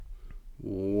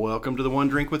Welcome to the One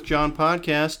Drink with John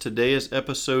podcast. Today is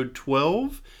episode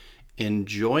 12,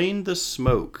 Enjoying the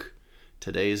Smoke.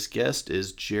 Today's guest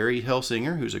is Jerry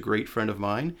Helsinger, who's a great friend of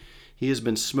mine. He has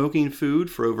been smoking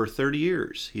food for over 30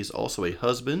 years. He's also a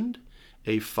husband,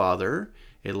 a father,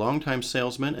 a longtime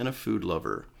salesman, and a food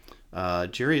lover.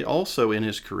 Jerry also in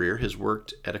his career has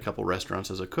worked at a couple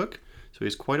restaurants as a cook, so he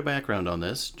has quite a background on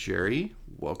this. Jerry,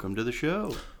 welcome to the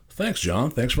show. Thanks, John.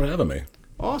 Thanks for having me.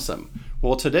 Awesome.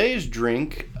 Well, today's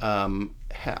drink,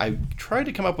 I tried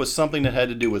to come up with something that had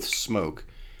to do with smoke,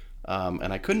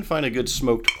 and I couldn't find a good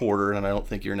smoked porter, and I don't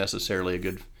think you're necessarily a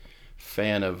good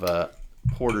fan of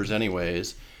porters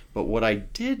anyways, but what I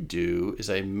did do is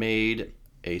I made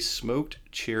a smoked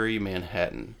cherry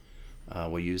Manhattan.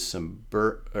 We used some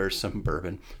bullet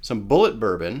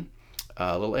bourbon,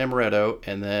 a little amaretto,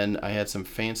 and then I had some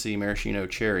fancy maraschino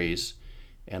cherries,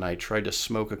 and I tried to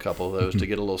smoke a couple of those to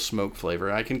get a little smoke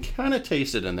flavor. I can kind of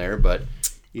taste it in there, but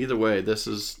either way, this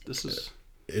is.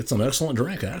 It's an excellent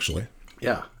drink, actually.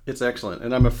 Yeah, it's excellent,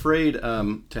 and I'm afraid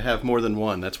to have more than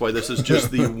one. That's why this is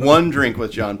just the One Drink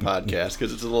with John podcast,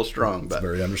 because it's a little strong. But it's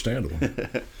very understandable.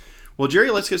 Well,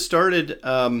 Jerry, let's get started.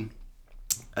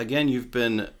 Again, you've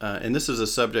been, and this is a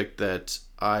subject that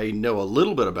I know a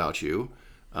little bit about you,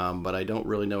 but I don't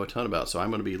really know a ton about. So I'm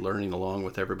going to be learning along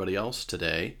with everybody else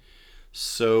today.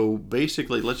 So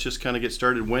basically, let's just kind of get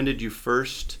started. When did you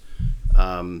first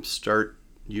start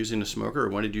using a smoker, or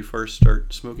when did you first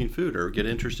start smoking food or get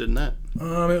interested in that?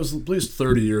 It was at least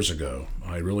 30 years ago.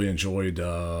 I really enjoyed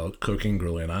cooking,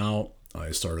 grilling out.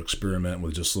 I started experimenting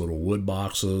with just little wood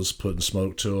boxes, putting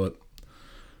smoke to it.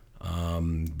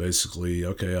 Basically,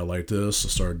 okay, I like this. I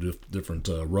started different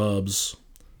rubs,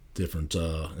 different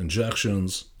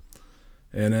injections,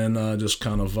 and then just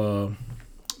kind of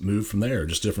moved from there.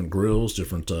 Just different grills,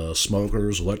 different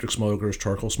smokers, electric smokers,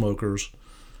 charcoal smokers,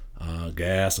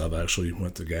 gas. I've actually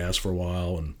went to gas for a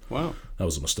while, and wow, that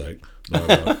was a mistake.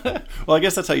 But, well, I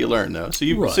guess that's how you learn, though. So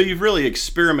you've really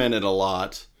experimented a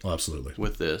lot. Absolutely.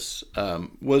 With this.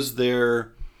 Was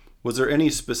there any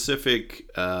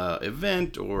specific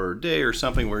event or day or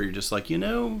something where you're just like, I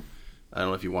don't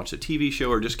know if you watched a TV show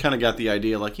or just kind of got the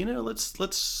idea, like,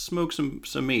 let's smoke some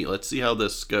meat. Let's see how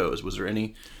this goes. Was there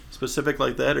any specific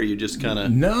like that, or you just kind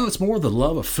of? No, it's more the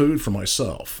love of food for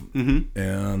myself, mm-hmm.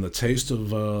 and the taste of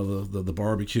the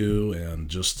barbecue, and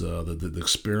just the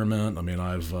experiment. I mean,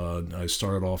 I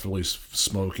started off really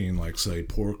smoking, like, say,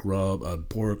 pork,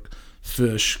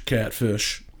 fish,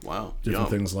 catfish. Wow. Different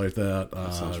things like that.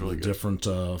 That sounds really good. Different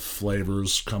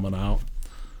flavors coming out.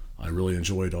 I really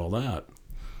enjoyed all that.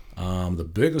 The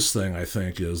biggest thing, I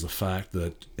think, is the fact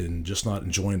that in just not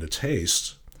enjoying the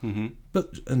taste, mm-hmm.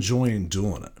 but enjoying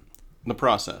doing it. The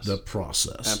process.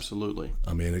 Absolutely.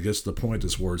 I mean, it gets to the point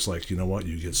where it's like, you know what,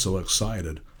 you get so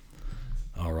excited.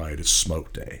 All right, it's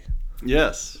smoke day.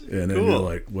 Yes. And then you're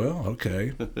like, well,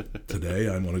 okay, today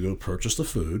I'm going to go purchase the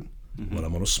food, mm-hmm. what I'm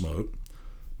going to smoke.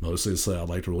 Mostly say I'd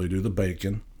like to really do the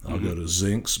bacon. I'll go to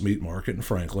Zink's Meat Market in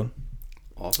Franklin.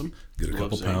 Awesome. Get a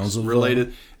couple pounds of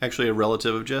related. Actually, a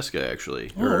relative of Jessica. Actually,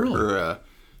 really? One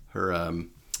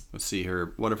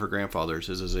of her grandfathers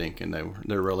is a Zink, and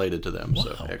they're related to them. Wow,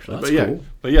 so actually, that's cool.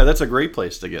 But yeah, that's a great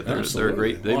place to get. They're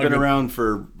great. They've Well, been around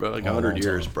for like 100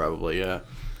 years, time. probably. Yeah.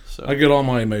 So I get all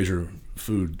my major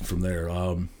food from there.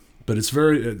 But it's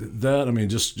very that. I mean,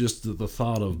 just the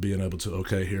thought of being able to,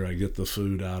 okay, here I get the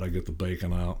food out, I get the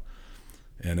bacon out,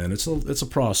 and then it's a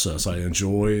process. I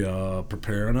enjoy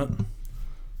preparing it.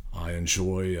 I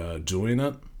enjoy doing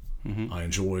it. Mm-hmm. I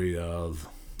enjoy.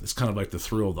 It's kind of like the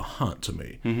thrill of the hunt to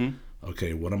me. Mm-hmm.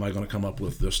 Okay, what am I going to come up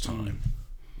with this time?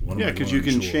 Yeah, because you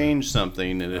can change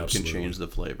something and it Absolutely. can change the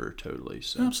flavor totally.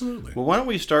 So. Absolutely. Well, why don't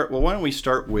we start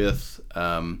with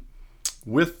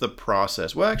the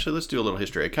process? Well, actually, let's do a little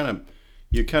history.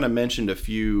 You kind of mentioned a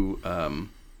few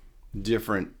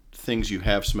different things you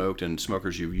have smoked and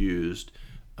smokers you've used.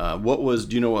 Do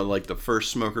you know what like the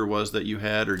first smoker was that you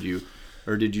had, or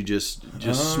did you just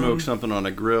smoke something on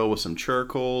a grill with some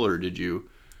charcoal, or did you,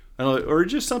 I don't know, or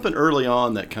just something early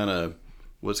on that kind of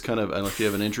was I don't know if you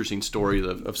have an interesting story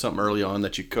of something early on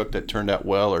that you cooked that turned out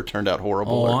well or turned out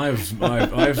horrible. I've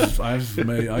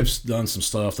done some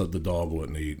stuff that the dog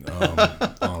wouldn't eat.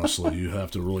 Honestly, you have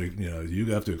to really, you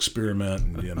have to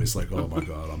experiment, and it's like, oh my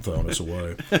God, I'm throwing this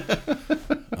away.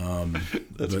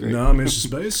 But great. no, I mean, it's just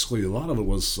basically a lot of it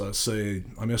was I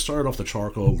started off the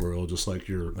charcoal grill, just like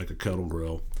a kettle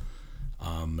grill.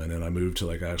 And then I moved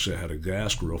to I had a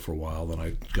gas grill for a while. Then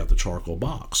I got the charcoal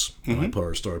box, and I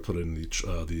started putting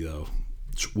the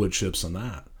wood chips in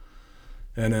that.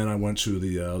 And then I went to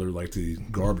the other the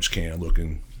garbage can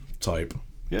looking type.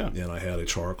 Yeah. And I had a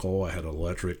charcoal, I had an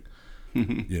electric,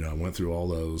 I went through all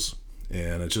those,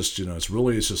 and it's just it's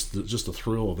just the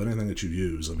thrill of anything that you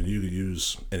use. I mean, you can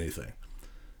use anything.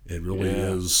 It really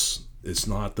is. It's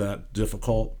not that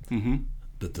difficult.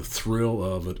 But the thrill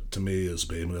of it to me is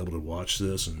being able to watch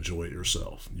this and enjoy it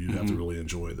yourself. You have to really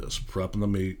enjoy this. Prepping the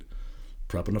meat,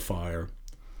 prepping the fire.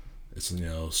 It's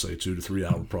say 2 to 3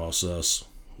 hour process.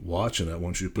 Watching it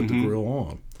once you put the grill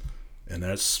on, and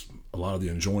that's a lot of the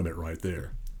enjoyment right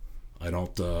there. I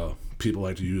don't. People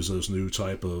like to use those new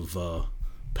type of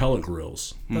pellet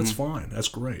grills. That's fine. That's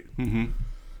great.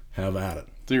 Have at it.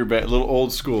 So you're a little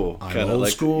old school. I'm old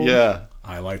school. Yeah.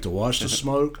 I like to watch the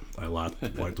smoke. I like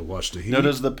to watch the heat. Now,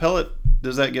 does the pellet,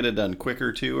 does that get it done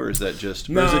quicker too, or is that just,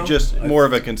 or is it just more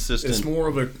of a consistent? It's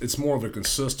more of a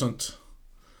consistent.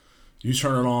 You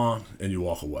turn it on and you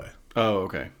walk away. Oh,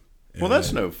 okay. Well,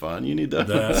 that's no fun. You need that.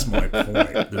 That's my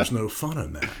point. There's no fun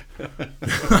in that.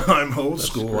 I'm old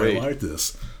school. Great. I like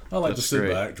this. I like to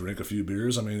sit back, drink a few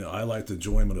beers. I mean, I like the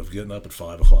enjoyment of getting up at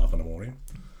 5 o'clock in the morning.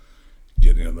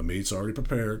 Getting the meat's already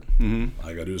prepared. I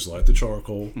got to do is light the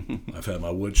charcoal. I've had my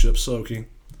wood chips soaking.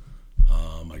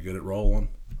 I get it rolling.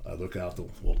 I look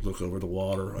over the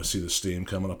water. I see the steam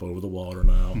coming up over the water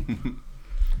now.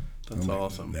 That's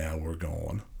awesome. Now we're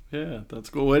going. Yeah,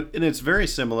 that's cool. And it's very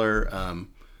similar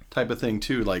type of thing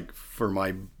too. Like for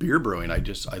my beer brewing,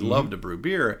 I love to brew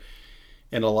beer,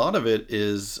 and a lot of it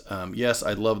is yes,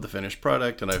 I love the finished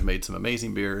product, and I've made some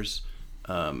amazing beers.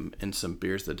 And some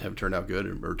beers that have turned out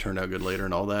good or turned out good later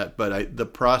and all that. But the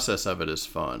process of it is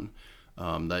fun.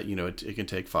 That it can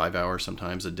take 5 hours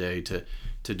sometimes a day to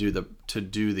do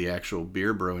the actual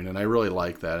beer brewing, and I really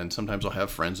like that. And sometimes I'll have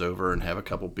friends over and have a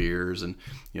couple beers, and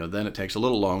then it takes a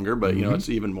little longer, but it's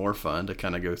even more fun to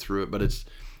kind of go through it. But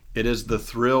it is the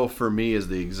thrill for me is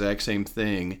the exact same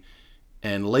thing.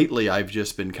 And lately I've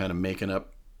just been kind of making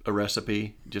up a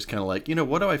recipe, just kind of like,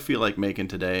 what do I feel like making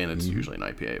today? And it's usually an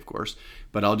IPA, of course,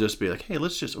 but I'll just be like, hey,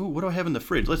 let's just, what do I have in the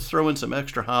fridge? Let's throw in some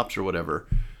extra hops or whatever.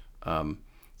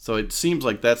 So it seems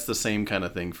like that's the same kind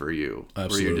of thing for you.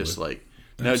 Absolutely. Where you're just like,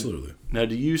 absolutely. Now,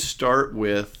 do you start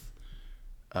with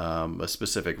a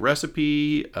specific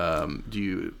recipe? Do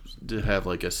you have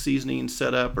like a seasoning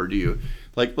set up, or do you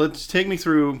let's take me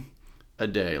through a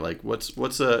day. Like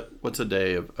what's a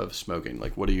day of smoking?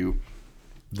 Like what do you,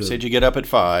 said you get up at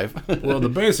 5. Well, the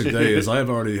basic day is I've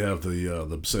already have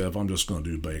the say if I'm just going to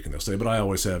do bacon this day, but I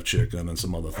always have chicken and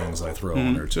some other things I throw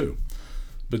in there too.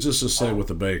 But just to say with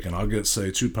the bacon, I'll get say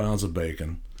 2 pounds of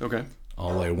bacon. Okay.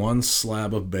 I'll lay 1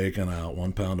 slab of bacon out,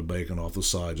 1 pound of bacon off the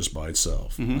side just by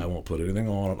itself. I won't put anything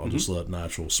on it. I'll just let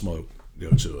natural smoke go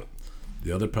to it.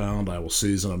 The other pound I will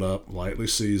season it up, lightly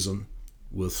season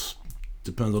with,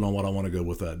 depending on what I want to go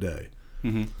with that day.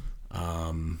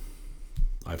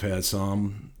 I've had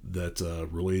some that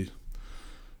really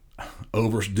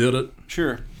overdid it.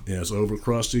 Sure. It's over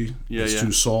crusty. It's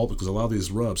too salt, because a lot of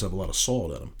these rubs have a lot of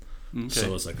salt in them. Okay.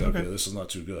 So it's like, okay, this is not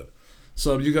too good.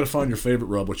 So you got to find your favorite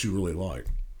rub, what you really like.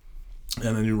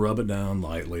 And then you rub it down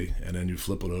lightly, and then you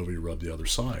flip it over, you rub the other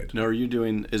side. Now,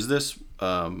 is this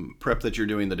prep that you're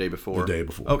doing the day before? The day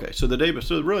before. Okay, so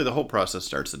so really the whole process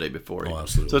starts the day before. Oh,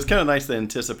 absolutely. So it's kind of nice, the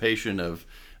anticipation of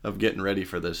getting ready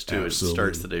for this too. Absolutely. It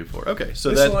starts the day before. Okay, so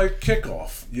it's like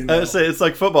kickoff. I would say it's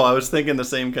like football. I was thinking the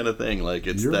same kind of thing. Like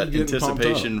it's that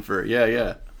anticipation for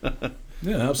yeah.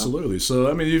 Yeah, absolutely.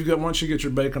 So I mean, once you get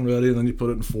your bacon ready, and then you put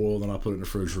it in foil, then I'll put it in the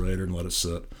refrigerator and let it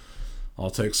sit. I'll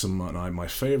take some. My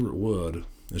favorite wood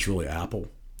is really apple.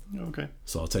 Okay.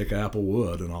 So I'll take apple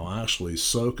wood and I'll actually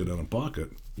soak it in a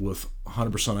bucket with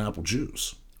 100% apple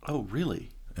juice. Oh, really?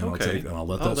 And okay. I'll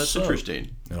let that that's soak.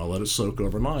 Interesting. And I'll let it soak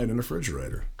overnight in the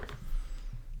refrigerator.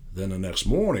 Then the next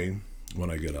morning,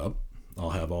 when I get up,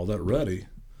 I'll have all that ready,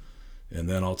 and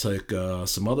then I'll take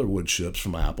some other wood chips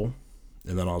from apple,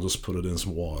 and then I'll just put it in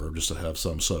some water just to have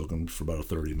some soaking for about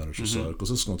 30 minutes or so,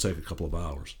 because it's going to take a couple of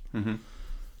hours. And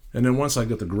then once I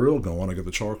get the grill going, I get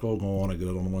the charcoal going, I get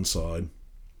it on one side,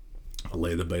 I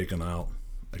lay the bacon out,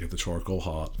 I get the charcoal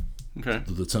hot, to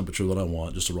the temperature that I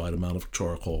want, just the right amount of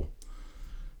charcoal,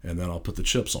 and then I'll put the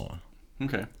chips on.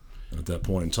 Okay. And at that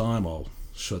point in time, I'll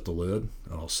shut the lid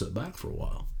and I'll sit back for a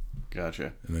while.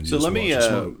 Gotcha. And then so let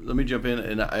me jump in,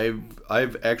 and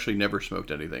I've actually never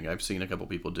smoked anything. I've seen a couple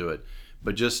people do it,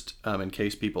 but just in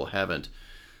case people haven't.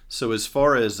 So as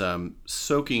far as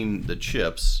soaking the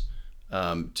chips,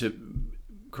 to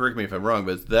correct me if I'm wrong,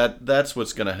 but that's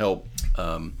what's going to help.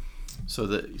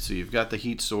 So you've got the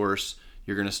heat source.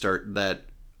 You're going to start that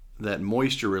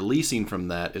moisture releasing from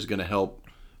that is going to help.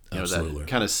 Absolutely. That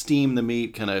kind of steam the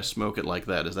meat, kind of smoke it like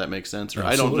that. Does that make sense? Or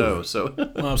I don't know. So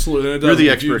absolutely, you're the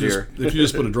expert here. If you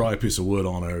just put a dry piece of wood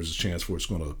on there, there's a chance for it's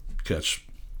going to catch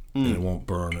and it won't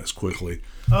burn as quickly.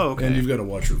 Oh, okay. And you've got to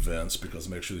watch your vents because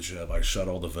make sure that you have. I shut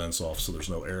all the vents off so there's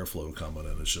no airflow coming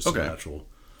in. It's just natural.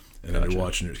 And then you're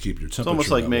watching it to keep your temperature. It's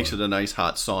almost like makes it a nice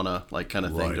hot sauna like kind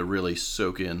of thing to really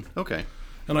soak in. Okay.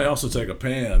 And I also take a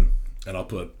pan and I'll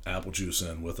put apple juice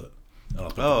in with it. And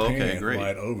I'll put the pan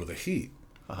right over the heat.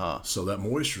 So that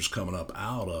moisture's coming up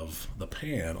out of the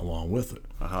pan along with it.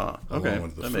 Okay,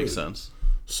 that makes sense.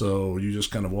 So you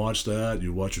just kind of watch that.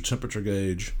 You watch your temperature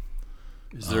gauge.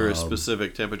 Is there a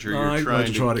specific temperature you're trying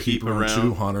to keep around around?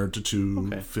 200 to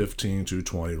 215,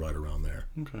 220, right around there.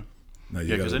 Okay. Now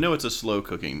Yeah, because I know it's a slow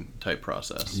cooking type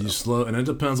process. So. You slow, and it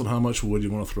depends on how much wood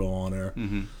you want to throw on there,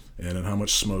 and then how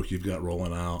much smoke you've got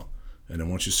rolling out. And then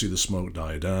once you see the smoke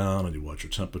die down, and you watch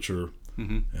your temperature,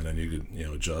 and then you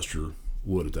can adjust your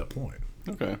wood at that point.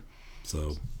 Okay.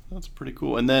 So that's pretty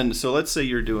cool. And then, so let's say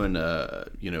you're doing a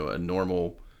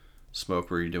normal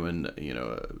smoke where you're doing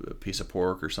a piece of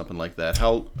pork or something like that.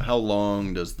 How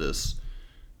long does this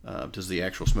does the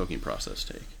actual smoking process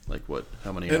take? Like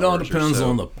how many hours? It all depends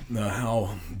on the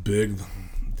how big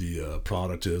the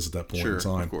product is at that point in time.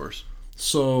 Sure, of course.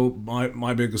 So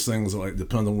my biggest thing is like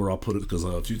depend on where I'll put it, because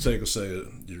if you take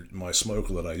my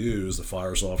smoker that I use, the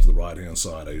fire's off to the right hand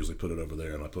side. I usually put it over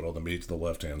there, and I put all the meat to the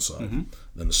left hand side.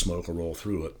 Then the smoke will roll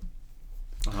through it,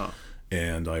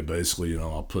 and I basically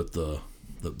I'll put the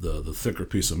thicker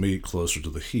piece of meat closer to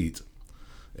the heat,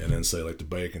 and then say like the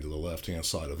bacon to the left hand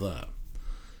side of that.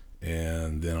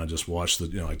 And then I just watch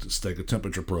I just take a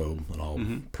temperature probe, and I'll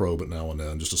probe it now and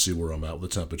then just to see where I'm at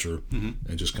with the temperature,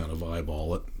 and just kind of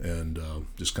eyeball it and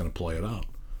just kind of play it out.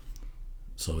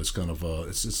 So it's kind of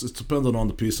it's dependent on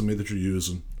the piece of meat that you're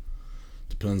using.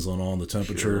 Depends on the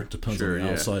temperature. Depends on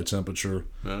the outside temperature.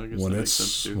 Well, I guess when that makes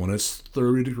sense too. When it's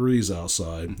 30 degrees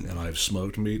outside, and I've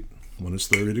smoked meat when it's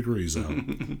 30 degrees out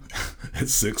at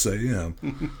 6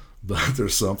 a.m. But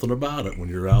there's something about it when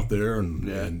you're out there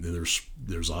and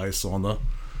there's ice on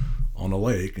the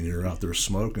lake and you're out there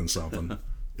smoking something.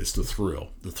 It's the thrill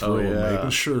of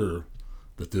making sure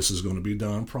that this is going to be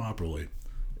done properly,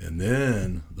 and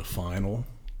then the final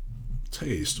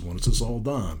taste when it's all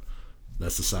done.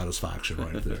 That's the satisfaction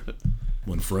right there.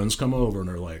 When friends come over and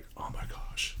they're like, "Oh my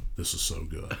gosh, this is so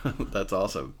good." That's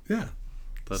awesome. Yeah,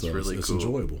 that's really it's cool. It's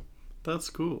enjoyable. That's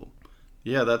cool.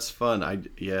 Yeah, that's fun.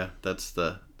 That's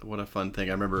what a fun thing.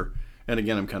 I remember, and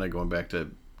again, I'm kind of going back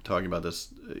to talking about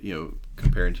this,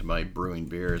 comparing to my brewing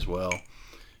beer as well.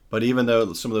 But even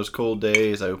though some of those cold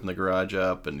days, I open the garage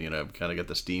up and, kind of get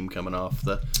the steam coming off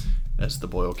that's the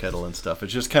boil kettle and stuff.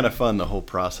 It's just kind of fun, the whole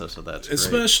process of that's great.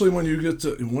 Especially when you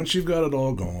once you've got it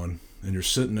all going and you're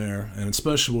sitting there, and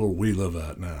especially where we live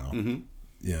at now,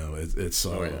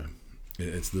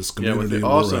 it's this community. With the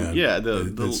awesome,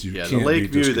 the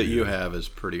lake view that you have is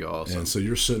pretty awesome. And so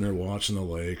you're sitting there watching the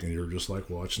lake, and you're just like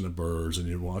watching the birds, and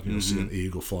you're watching, see an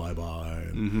eagle fly by,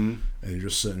 and you're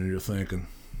just sitting there, you're thinking,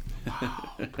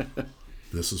 wow,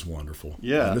 this is wonderful.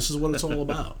 Yeah, and this is what it's all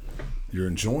about. You're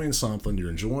enjoying something, you're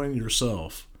enjoying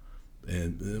yourself,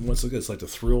 and once again, it's like the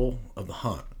thrill of the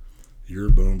hunt. You're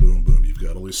boom, boom, boom. You've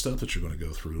got all these stuff that you're going to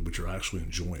go through, but you're actually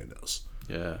enjoying this.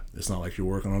 Yeah, it's not like you're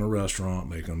working on a restaurant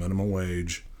making a minimum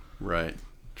wage, right?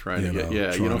 Trying to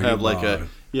get you don't have like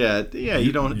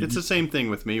you don't. It's the same thing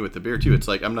with me with the beer too. It's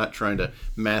like I'm not trying to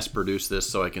mass produce this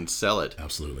so I can sell it.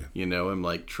 Absolutely. I'm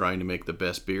like trying to make the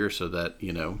best beer so that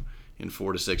in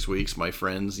 4 to 6 weeks my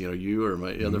friends, you or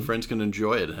my other friends can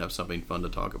enjoy it and have something fun to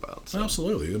talk about. So.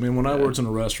 Absolutely. I mean, when I worked in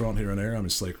a restaurant here and there, I'm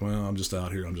just like, well, I'm just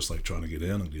out here. I'm just like trying to get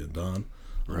in and get it done.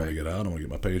 I want to get out. I want to get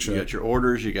my paycheck. You got your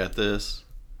orders. You got this.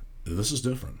 This is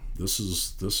different. This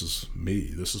is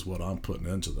me. This is what I'm putting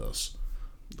into this.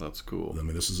 That's cool. I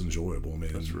mean, this is enjoyable. I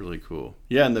mean, that's really cool.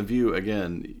 Yeah, and the view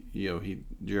again.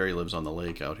 Jerry lives on the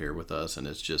lake out here with us, and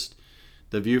it's just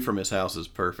the view from his house is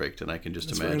perfect, and I can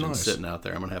just imagine sitting out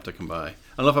there. I'm gonna have to come by. I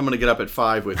don't know if I'm gonna get up at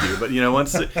 5 with you, but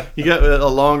once you got a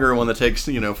longer one that takes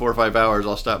 4 or 5 hours,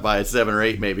 I'll stop by at 7 or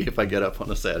 8 maybe if I get up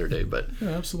on a Saturday. But yeah,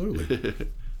 absolutely.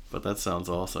 But that sounds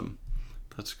awesome.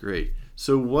 That's great.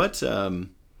 So what?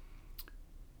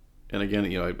 And again,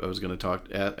 I was going to talk.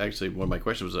 Actually, one of my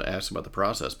questions was to ask about the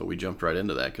process, but we jumped right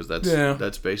into that because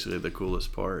that's basically the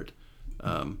coolest part.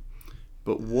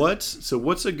 But what's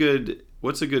a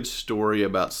good story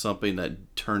about something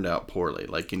that turned out poorly?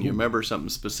 Like, can you remember something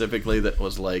specifically that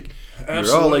was like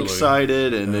you're all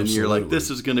excited, and then you're like, this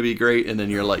is going to be great, and then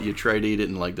you're like, you try to eat it,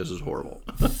 and like, this is horrible.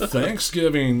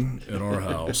 Thanksgiving at our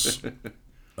house,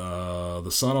 the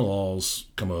son-in-laws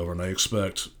come over and they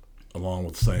expect, along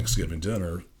with Thanksgiving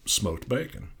dinner, smoked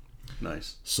bacon.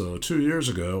 Nice. So 2 years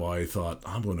ago, I thought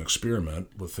I'm going to experiment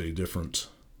with a different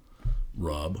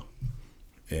rub,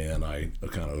 and I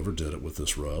kind of overdid it with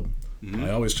this rub.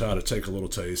 I always try to take a little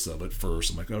taste of it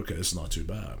first. I'm like, okay, it's not too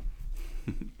bad.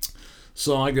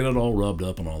 So I get it all rubbed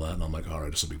up and all that, and I'm like, all right,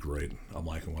 this will be great. I'm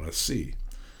liking what I see.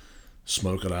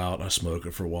 Smoke it out. I smoke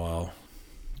it for a while,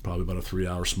 probably about a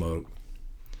 3-hour smoke.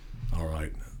 All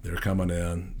right, they're coming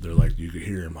in. They're like, you can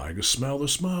hear them. I can smell the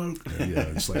smoke. And,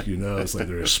 it's like, it's like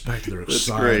they're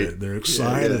excited. Great. They're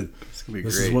excited. Yeah. It's gonna be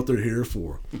this great. is what they're here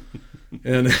for.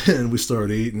 And we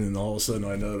start eating, and all of a sudden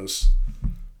I notice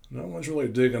no one's really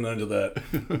digging into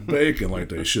that bacon like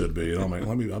they should be. And I'm like,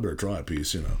 I better try a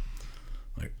piece,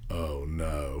 Like, oh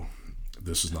no,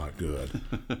 this is not good.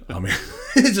 I mean,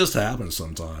 it just happens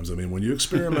sometimes. I mean, when you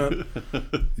experiment,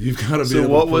 you've got to be able to. So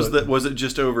what was that? Was it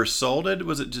just over salted?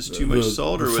 Was it just too much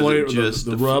salt, or was it just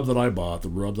the rub that I bought, the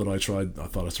rub that I tried? I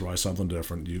thought I'd try something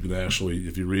different. You could actually,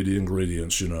 if you read the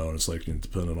ingredients, and it's like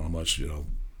depending on how much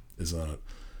is on it,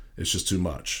 it's just too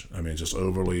much. I mean, just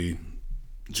overly.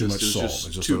 Too much salt. It's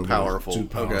just too powerful. Too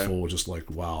powerful. Okay. Just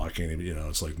like, wow, I can't even,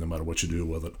 it's like no matter what you do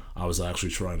with it. I was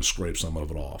actually trying to scrape some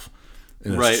of it off.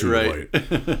 And it's too late.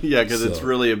 Yeah, because it's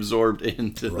really absorbed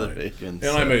into the bacon.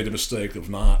 And I made the mistake of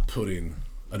not putting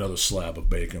another slab of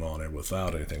bacon on it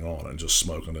without anything on it and just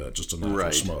smoking it, just a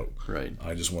natural smoke. Right.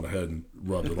 I just went ahead and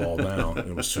rubbed it all down, and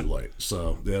it was too late.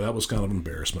 So, yeah, that was kind of an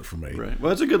embarrassment for me. Right. Well,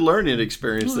 it's a good learning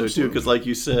experience, though, too, because like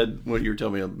you said, what you were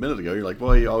telling me a minute ago, you're like,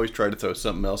 well, you always try to throw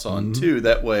something else on, too.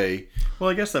 That way, well,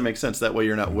 I guess that makes sense. That way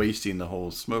you're not wasting the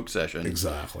whole smoke session.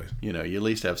 Exactly. You at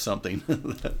least have something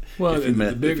that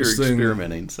the biggest if you're thing,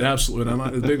 experimenting. So. Absolutely.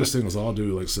 And the biggest thing is I'll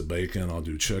do, like I said, bacon, I'll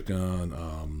do chicken,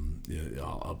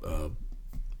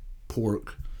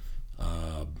 pork,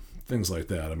 things like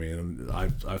that. I mean,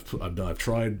 I've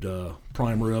tried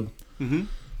prime rib. Mm-hmm.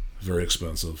 Very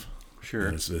expensive. Sure.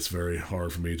 And it's very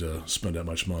hard for me to spend that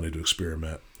much money to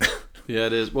experiment. Yeah,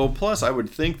 it is. Well, plus I would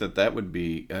think that would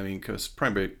be. I mean, because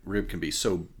prime rib can be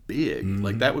so big,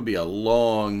 like that would be a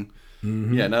long.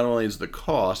 Mm-hmm. Yeah, not only is the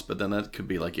cost, but then that could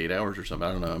be like 8 hours or something.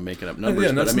 I don't know. I'm making up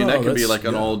numbers, but I mean that could be like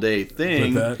an all-day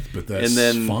thing. But that's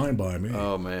fine by me.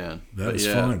 Oh man, that's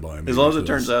fine by me. As long as it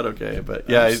turns out okay. But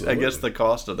yeah, I guess the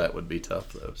cost of that would be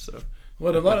tough though. So.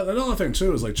 Well, another thing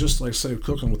too is just say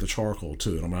cooking with the charcoal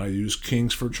too. I mean, I use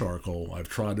Kingsford charcoal. I've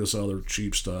tried this other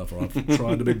cheap stuff, or I've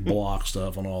tried the big block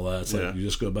stuff and all that. It's like you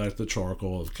just go back to the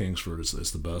charcoal of Kingsford. It's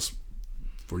the best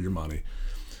for your money.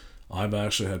 I've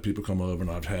actually had people come over and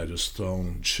I've had just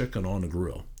thrown chicken on the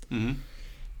grill. Mm-hmm.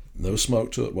 No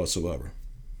smoke to it whatsoever.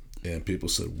 And people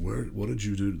said, what did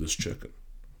you do to this chicken?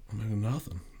 I'm like,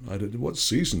 nothing. I did. What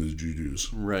seasoning did you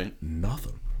use? Right.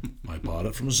 Nothing. I bought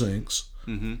it from Zink's.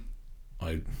 Mm-hmm.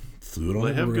 I threw it on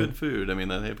the grill. They have good food. I mean,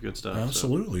 they have good stuff.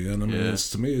 Absolutely. So. And I mean,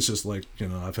 to me, it's just like,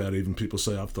 I've had even people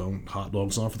say I've thrown hot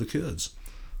dogs on for the kids.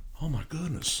 Oh my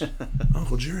goodness,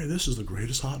 Uncle Jerry, this is the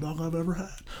greatest hot dog I've ever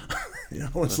had.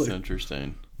 That's like,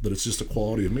 interesting. But it's just the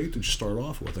quality of meat that you start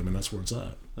off with. I mean, that's where it's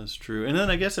at. That's true. And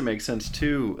then I guess it makes sense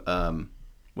too,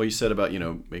 what you said about,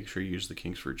 make sure you use the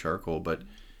Kingsford charcoal. But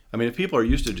I mean, if people are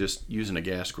used to just using a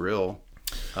gas grill,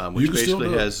 which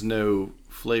basically has no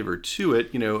flavor to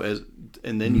it,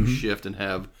 and then you shift and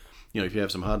have, if you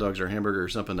have some hot dogs or a hamburger or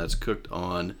something that's cooked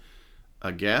on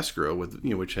a gas grill with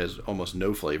which has almost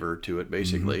no flavor to it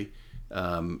basically,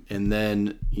 and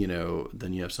then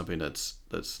then you have something that's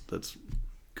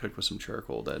cooked with some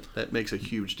charcoal that makes a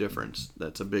huge difference.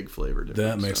 That's a big flavor difference.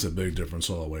 That makes a big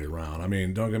difference all the way around. I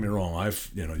mean, don't get me wrong.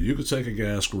 You could take a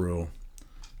gas grill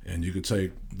and you could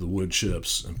take the wood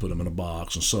chips and put them in a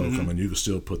box and soak them, and you could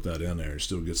still put that in there and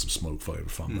still get some smoke flavor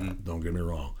from that. Don't get me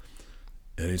wrong.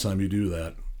 Anytime you do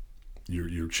that,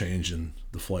 you're changing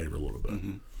the flavor a little bit.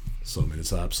 So I mean,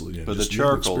 it's absolutely. But the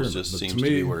charcoal just seems to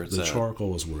be where it's at. The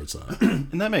charcoal is where it's at,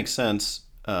 and that makes sense.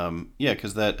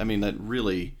 Because that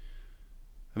really,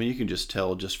 you can just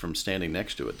tell just from standing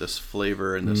next to it, this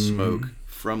flavor and the smoke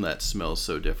from that smells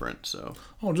so different. So.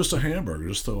 Oh, just a hamburger.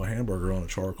 Just throw a hamburger on a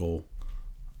charcoal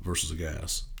versus a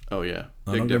gas. Oh yeah,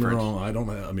 big difference.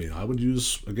 Get me wrong. I would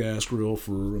use a gas grill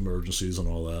for emergencies and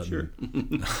all that. Sure.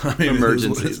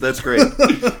 Emergencies. That's great.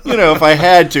 If I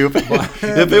had to,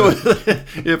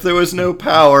 if there was no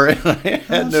power and I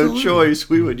had no choice,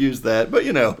 we would use that. But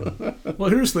Well,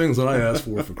 here's things that I asked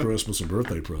for Christmas and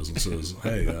birthday presents. Is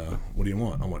hey, what do you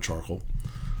want? I want charcoal.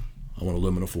 I want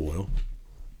aluminum foil.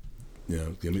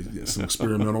 Give me some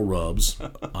experimental rubs.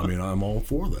 I mean, I'm all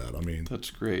for that. I mean, that's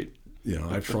great.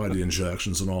 I've tried the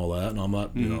injections and all that, and I'm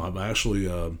not, I'm actually,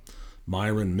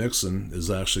 Myron Mixon is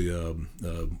actually a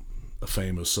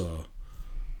famous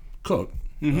cook,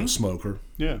 smoker.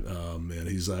 Yeah. And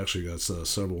he's actually got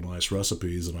several nice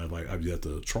recipes, and I've yet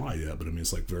to try yet, but I mean,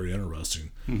 it's like very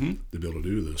interesting to be able to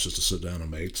do this, just to sit down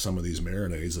and make some of these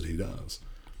marinades that he does.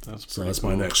 That's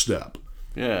my next step.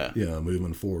 Yeah.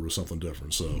 moving forward with something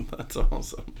different. So That's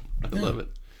awesome. I love it.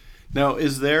 Now,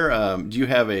 is there? Do you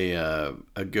have a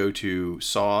go-to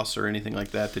sauce or anything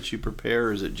like that you prepare?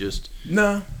 Or is it just?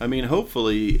 no, I mean,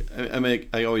 hopefully, I mean,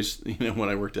 I always, when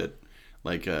I worked at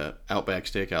like Outback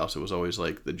Steakhouse, it was always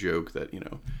like the joke that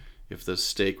if the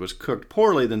steak was cooked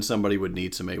poorly, then somebody would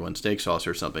need some A1 steak sauce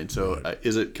or something. So,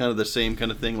 is it kind of the same kind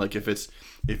of thing? Like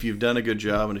if you've done a good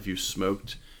job and if you've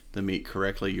smoked the meat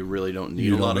correctly, you really don't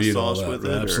need a lot of sauce with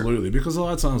it. Absolutely, because a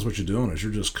lot of times what you're doing is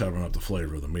you're just covering up the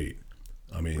flavor of the meat.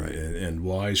 I mean, and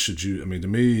why should you? I mean, to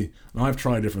me, I've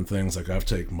tried different things. Like I've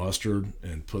taken mustard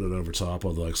and put it over top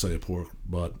of, like, say, a pork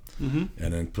butt, and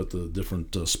then put the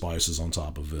different spices on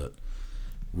top of it.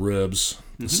 Ribs,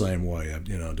 the same way.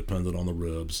 Depended on the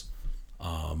ribs.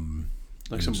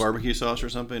 Like some barbecue sauce or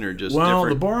something, or just well,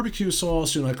 different? the barbecue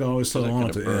sauce, like I always throw on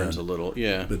at the burns end. a little,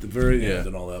 yeah. At the very end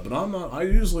and all that. But I'm not. I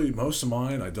usually, most of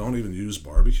mine, I don't even use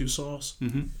barbecue sauce.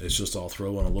 It's just I'll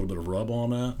throw in a little bit of rub on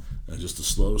that and just a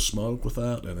slow smoke with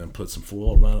that, and then put some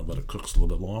foil around it, let it cook a little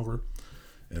bit longer,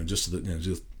 and just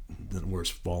where it's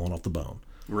falling off the bone.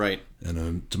 Right. And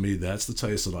then to me, that's the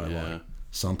taste that I like.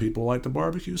 Some people like the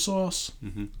barbecue sauce.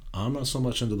 I'm not so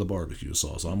much into the barbecue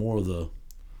sauce. I'm more of the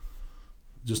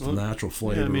natural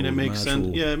flavor. Yeah, I mean, it makes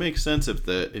sense. Yeah, it makes sense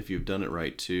if you've done it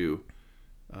right too.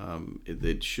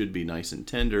 It should be nice and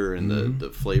tender, and the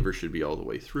flavor should be all the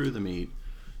way through the meat,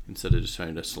 instead of just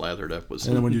trying to slather it up with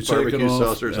some barbecue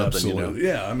sauce or something. Absolutely.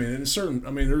 Yeah, I mean,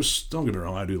 there's, don't get me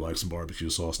wrong, I do like some barbecue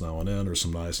sauce now and then. There's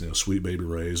some nice, Sweet Baby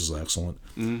Ray's is excellent.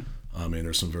 I mean,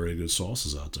 there's some very good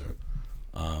sauces out there.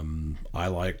 I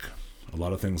like a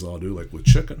lot of things I'll do, like with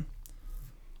chicken.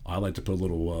 I like to put a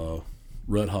little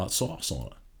red hot sauce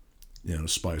on it, to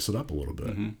spice it up a little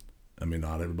bit. I mean,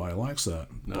 not everybody likes that.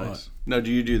 Nice. Now,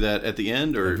 do you do that at the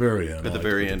end or at the very end? At the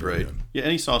very end, right? Yeah,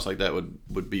 any sauce like that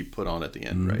would be put on at the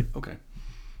end, right? Okay,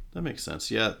 that makes sense.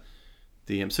 Yeah,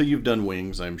 so you've done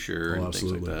wings, I'm sure, and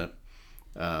absolutely. things like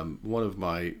that. One of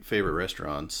my favorite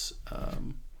restaurants,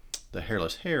 the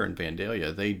Hairless Hare in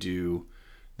Vandalia,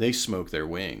 they smoke their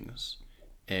wings,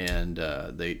 and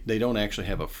they don't actually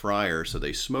have a fryer, so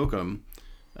they smoke them.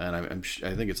 And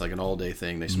I think it's like an all-day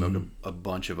thing. They smoke a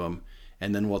bunch of them.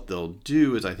 And then what they'll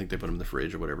do is I think they put them in the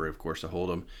fridge or whatever, of course, to hold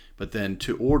them. But then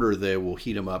to order, they will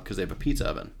heat them up because they have a pizza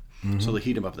oven. So they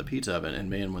heat them up in the pizza oven. And,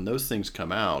 man, when those things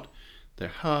come out, they're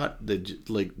hot. They're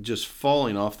like just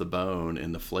falling off the bone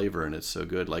in the flavor, and it's so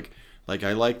good. Like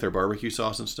I like their barbecue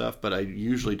sauce and stuff, but I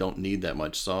usually don't need that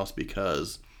much sauce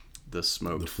because the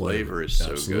smoked flavor is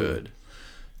so good.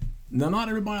 Now, not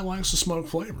everybody likes the smoked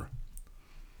flavor.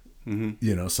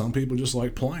 Some people just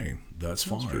like plain. That's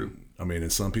fine. True. I mean,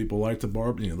 and some people like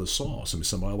the sauce. I mean,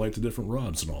 somebody like the different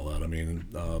rubs and all that. I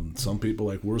mean, some people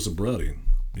like, where's the breading?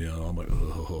 I'm like,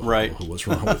 right. What's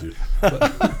wrong with you?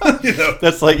 But,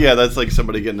 that's like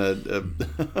somebody getting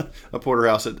a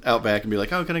porterhouse at Outback and be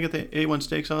like, oh, can I get the A1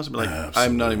 steak sauce? And be like, absolutely.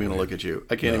 I'm not even going to look at you.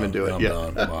 I can't even do it. I'm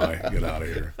done. Bye. Get out of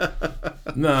here.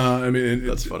 No, I mean,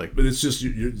 that's funny. But it's just,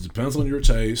 it depends on your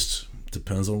taste.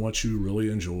 Depends on what you really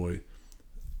enjoy.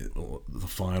 The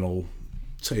final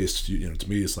taste, to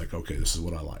me, it's like, okay, this is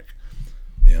what I like,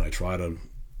 and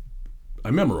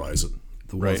I memorize it,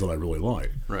 the ones that I really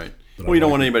like. Right. Well, you don't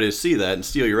want anybody to see that and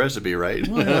steal your recipe, right?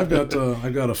 Well,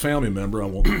 I've got a family member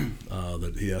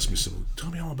that he asked me, said, "Tell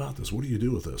me all about this. What do you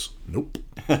do with this?" Nope.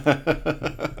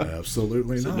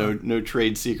 Absolutely so not. No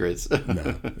trade secrets.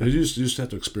 No. You just have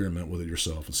to experiment with it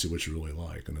yourself and see what you really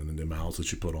like, and then the amounts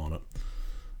that you put on it.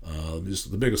 Just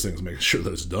the biggest thing is making sure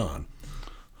that it's done.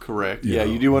 Correct. Yeah,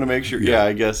 you do want to make sure. Yeah,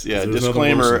 I guess. Yeah.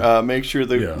 Disclaimer: make sure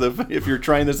if you're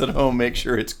trying this at home, make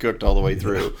sure it's cooked all the way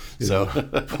through. Yeah. So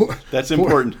that's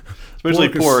important, especially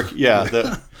pork.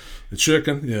 The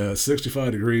chicken.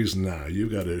 65 degrees. Nah,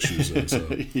 you've got issues. So.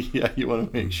 Yeah, you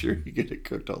want to make sure you get it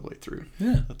cooked all the way through.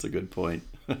 Yeah, that's a good point.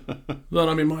 But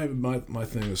I mean, my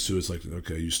thing is too. It's like,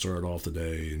 okay, you start off the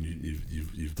day and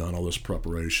you've done all this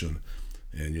preparation.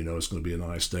 And it's going to be a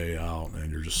nice day out,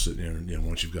 and you're just sitting there, and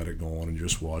once you've got it going, and you're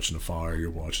just watching the fire, you're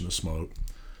watching the smoke,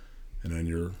 and then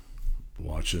you're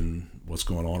watching what's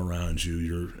going on around you.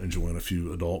 You're enjoying a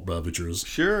few adult beverages.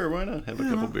 Sure, why not? Have a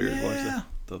couple beers. Yeah.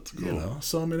 That's cool.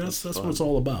 So I mean, that's what it's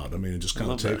all about. I mean, it just kind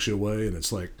of takes you away, and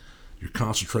it's like you're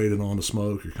concentrated on the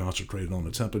smoke, you're concentrated on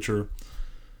the temperature,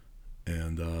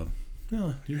 and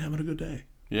you're having a good day.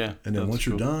 Yeah. And then once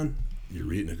you're done,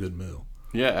 you're eating a good meal.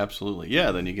 Yeah, absolutely.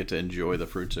 Yeah, then you get to enjoy the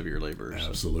fruits of your labor.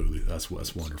 Absolutely. That's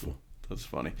wonderful. That's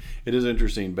funny. It is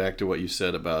interesting, back to what you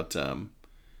said about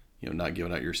not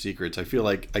giving out your secrets. I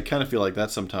kind of feel like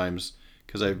that sometimes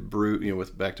because I've brewed,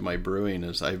 with back to my brewing,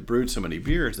 is I've brewed so many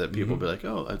beers that people be like,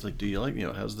 oh, I was like, do you like,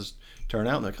 how's this turn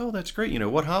out? And they're like, oh, that's great.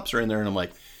 What hops are in there? And I'm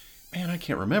like, man, I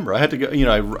can't remember. I had to go,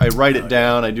 I write it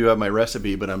down. I do have my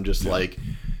recipe, but I'm just like,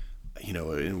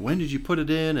 and when did you put it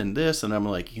in and this? And I'm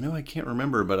like, I can't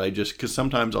remember, but because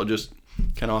sometimes I'll just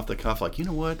kind of off the cuff, like,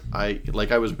 what? I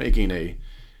was making it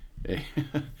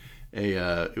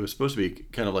was supposed to be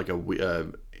kind of like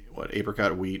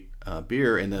apricot wheat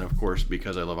beer, and then of course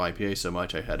because I love IPA so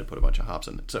much, I had to put a bunch of hops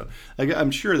in it. So I'm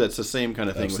sure that's the same kind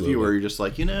of thing with you, where you're just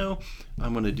like, I'm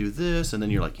going to do this, and then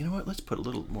you're like, what? Let's put a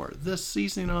little more of this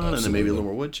seasoning on, and then maybe a little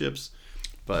more wood chips.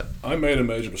 But I made a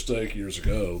major mistake years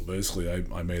ago. Basically,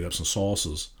 I made up some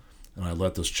sauces, and I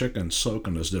let this chicken soak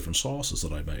in those different sauces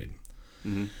that I made,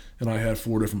 and I had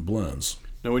 4 different blends.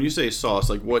 Now, when you say sauce,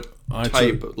 like what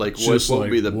type? Like what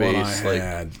would be the base? I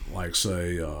had,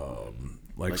 say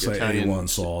Italian, A1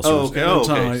 sauce,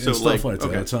 okay. So stuff like that.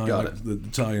 Okay. Italian, the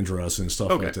Italian dressing, stuff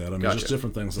like that. I mean, Gotcha. just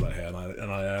different things that I had.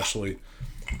 And I actually,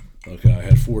 I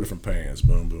had 4 different pans.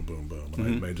 Boom, boom, boom, boom. And I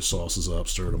made the sauces up,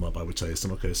 stirred them up. I would taste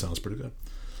them. Okay, sounds pretty good.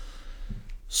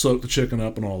 Soaked the chicken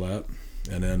up and all that,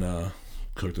 and then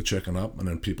cooked the chicken up. And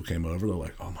then people came over. They're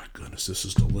like, "Oh my goodness, this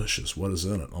is delicious. What is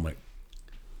in it?" I'm like,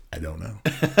 I don't know.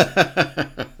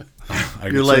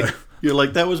 You're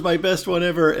like, that was my best one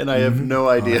ever, and I have no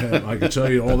idea. I can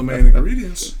tell you all the main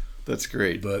ingredients. That's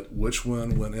great. But which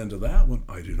one went into that one,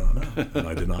 I do not know. And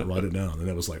I did not write it down. And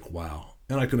it was like, wow.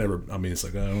 And I could never, it's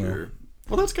like, I don't know.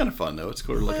 Well, that's kind of fun, though. It's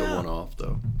sort of like a one-off,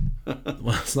 though.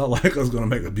 Well, it's not like I was going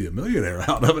to be a millionaire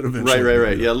out of it eventually.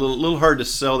 Right. Yeah, a little hard to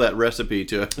sell that recipe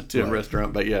to a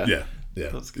restaurant, but yeah. Yeah.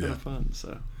 That's kind of fun,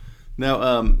 so.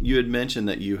 Now, you had mentioned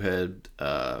that you had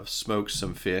smoked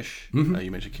some fish.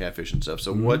 You mentioned catfish and stuff.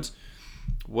 So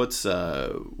what's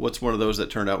one of those that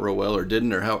turned out real well or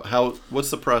didn't, or how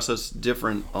what's the process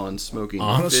different on smoking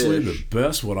Honestly, fish? The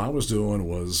best what I was doing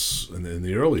was in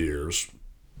the early years,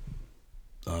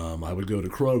 I would go to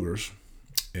Kroger's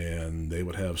and they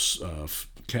would have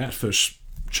catfish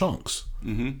chunks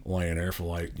laying there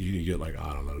for you can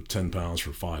get 10 pounds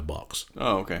for $5.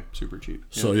 Oh, okay, super cheap.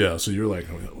 So so you're like,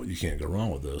 well, you can't go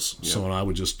wrong with this. Yeah. So I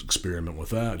would just experiment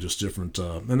with that, just different,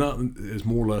 it's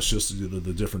more or less just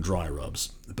the different dry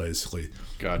rubs, basically.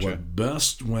 Gotcha. What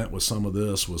best went with some of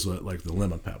this was like the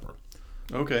lemon pepper.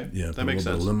 Okay, yeah, that makes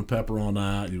sense. A little bit of lemon pepper on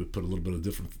that. You would put a little bit of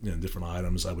different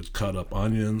items. I would cut up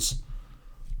onions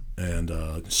and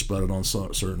spread it on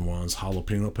certain ones.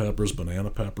 Jalapeno peppers,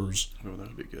 banana peppers. Oh, that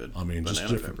would be good. I mean, banana just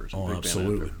different. Peppers, oh,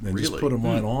 absolutely. And really? just put them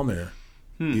right on there,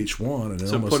 each one. And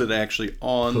so put it actually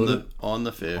on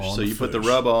the fish. So you put the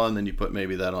rub on, then you put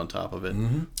maybe that on top of it.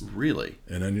 Really?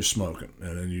 And then you're smoking.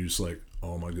 And then you're just like,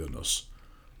 oh my goodness,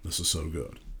 this is so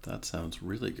good. That sounds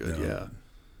really good, yeah.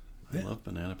 I love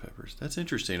banana peppers. That's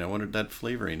interesting. I wondered that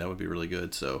flavoring. That would be really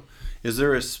good. So, is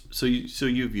there so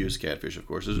you've used catfish, of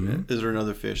course. Is there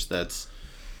another fish that's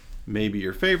maybe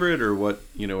your favorite, or what?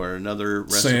 Or another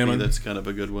recipe salmon. That's kind of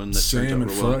a good one. That salmon,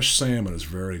 fresh salmon is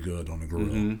very good on the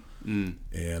grill, and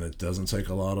it doesn't take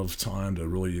a lot of time to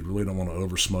really. You really don't want to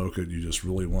over smoke it. You just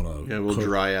really want to. Yeah, it will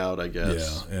dry out, I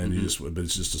guess. Yeah, and but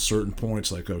it's just a certain point.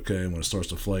 It's like, okay, when it starts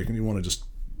to flake, and you want to just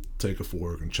take a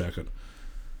fork and check it.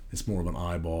 It's more of an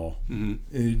eyeball, and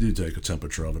you do take a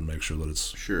temperature of it and make sure that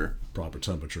it's proper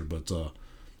temperature. But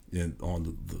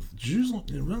on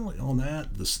really on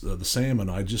that the salmon,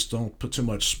 I just don't put too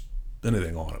much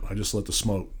anything on it. I just let the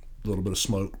smoke, a little bit of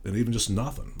smoke, and even just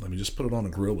nothing. I mean, just put it on a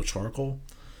grill with charcoal.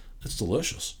 It's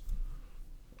delicious.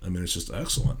 I mean, it's just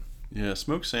excellent. Yeah,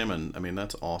 smoked salmon. I mean,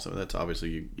 that's awesome. That's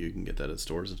obviously you can get that at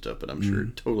stores and stuff, but I'm sure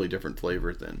totally different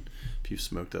flavor than if you've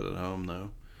smoked that at home, though.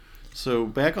 So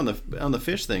back on the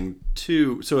fish thing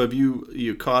too. So have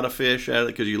you caught a fish out of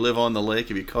it because you live on the lake?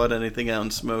 Have you caught anything out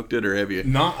and smoked it, or have you?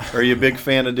 Not. Are you a big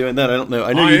fan of doing that? I don't know.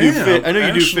 I know you do. I know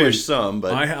you do fish some,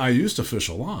 but I used to fish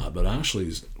a lot. But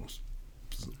actually,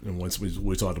 and once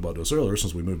we talked about this earlier,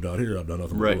 since we moved out here, I've done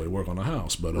nothing but really work on the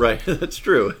house. But that's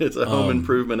true. It's a home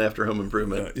improvement after home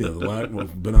improvement.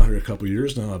 We've been out here a couple of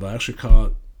years now. I've actually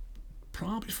caught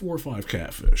probably 4 or 5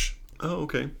 catfish. Oh,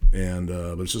 okay. And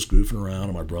but it's just goofing around.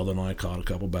 And my brother and I caught a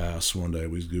couple bass one day.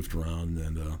 We goofed around,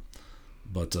 and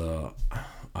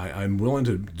I'm willing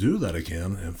to do that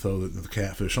again and throw the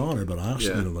catfish on her. But I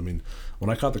actually,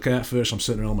 when I caught the catfish, I'm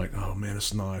sitting there. I'm like, oh man,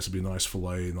 it's nice. It'd be a nice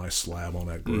fillet, nice slab on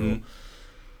that grill.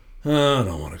 I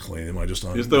don't want to clean him. I just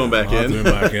throw him back in.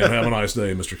 Have a nice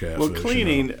day, Mr. Catfish. Well,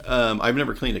 cleaning. I've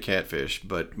never cleaned a catfish,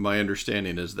 but my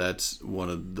understanding is that's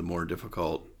one of the more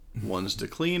difficult ones to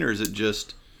clean, or is it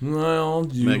just? Well,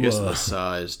 I guess the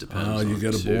size depends. You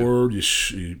get a board,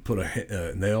 you put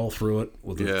a nail through it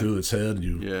through its head, and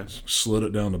you slit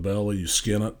it down the belly, you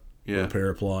skin it, Yeah. a pair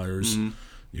of pliers.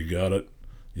 You got it.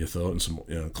 You throw it in some,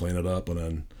 clean it up, and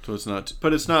then. So it's not,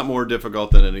 but it's not more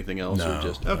difficult than anything else. No, or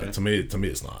just okay. To me,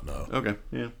 it's not. No. Okay,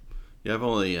 yeah. I've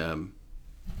only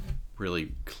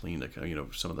really cleaned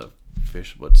some of the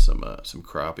fish with some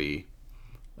crappie.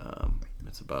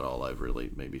 That's about all I've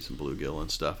really, maybe some bluegill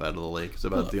and stuff out of the lake. It's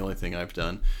about the only thing I've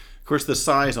done. Of course, the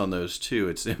size on those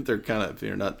too.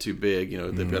 They're not too big.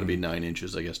 They've got to be 9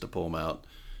 inches, I guess, to pull them out.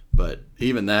 But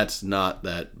even that's not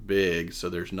that big, so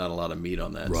there's not a lot of meat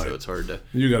on that. Right. So it's hard to.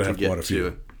 You got to have get quite a few.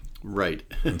 to. Right.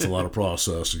 It's a lot of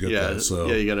process to get that. So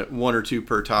you got 1 or 2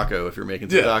 per taco if you're making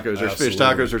some tacos or fish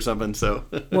tacos or something. So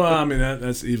well, I mean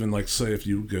that's even like, say if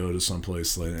you go to some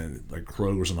place like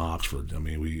Kroger's in Oxford. I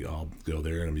mean, I'll go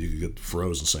there and you can get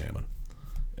frozen salmon,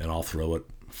 and I'll throw it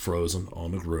frozen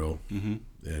on the grill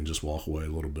and just walk away a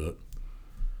little bit,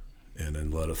 and then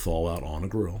let it thaw out on the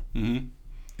grill.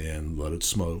 And let it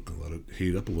smoke and let it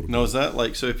heat up a little bit. No, is that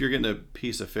like, so if you're getting a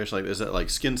piece of fish like, is that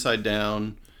like skin side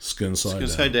down? Skin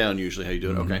side down usually how you do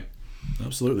it. Okay.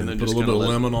 Absolutely. And then put a little bit of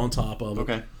lemon on top of it.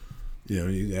 Okay.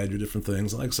 You add your different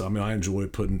things. Like so, I mean, I enjoy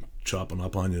chopping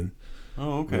up onion.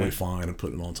 Oh, okay. Really fine and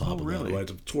putting it on top of really? that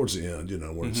right towards the end.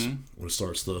 When it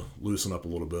starts to loosen up a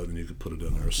little bit, and you can put it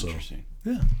in there. So interesting.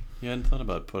 Yeah, I hadn't thought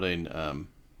about putting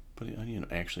onion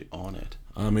actually on it.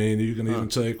 I mean, you can even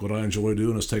take, what I enjoy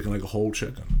doing is taking like a whole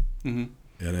chicken, and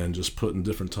then just putting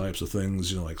different types of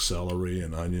things, like celery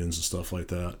and onions and stuff like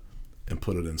that, and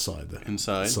put it inside the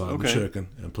chicken,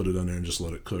 and put it in there and just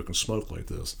let it cook and smoke like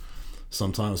this.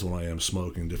 Sometimes when I am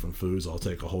smoking different foods, I'll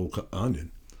take a whole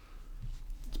onion,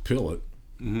 peel it,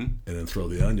 and then throw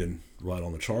the onion right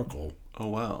on the charcoal. Oh,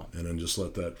 wow. And then just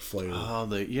let that flavor. Oh,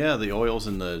 the oils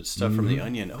and the stuff from the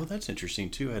onion. Oh, that's interesting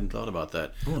too. I hadn't thought about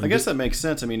that. I guess that makes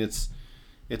sense. I mean,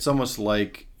 it's almost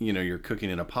like, you're cooking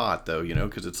in a pot though,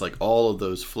 because it's like all of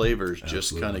those flavors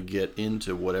just kind of get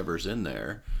into whatever's in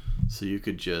there. So you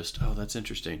could just, that's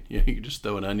interesting. You could just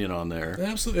throw an onion on there.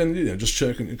 Absolutely. And just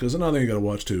checking, because another thing you got to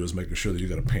watch too is making sure that you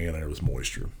got a pan in there with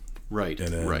moisture. Right.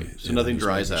 And then, right. So nothing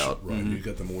dries out. Right. You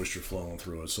got the moisture flowing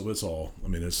through it. So it's all, I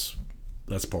mean,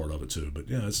 that's part of it too. But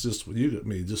yeah, it's just,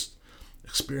 just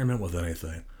experiment with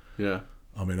anything. Yeah.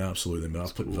 I mean, absolutely. I mean, I'll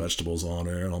put vegetables on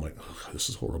there, and I'm like, oh, God, this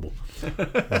is horrible.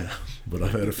 Yeah. But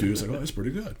I've had a few. It's like, it's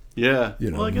pretty good. Yeah.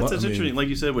 Well, I guess that's interesting. Like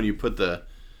you said, when you put the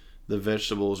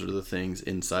vegetables or the things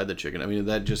inside the chicken, I mean,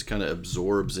 that just kind of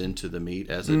absorbs into the meat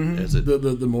as it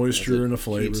the moisture and the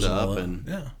flavors and all that.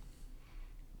 And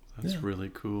that's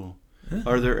really cool. Yeah.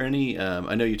 Are there any?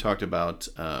 I know you talked about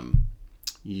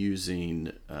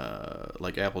using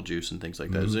like apple juice and things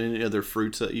like that. Is there any other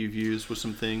fruits that you've used with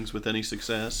some things with any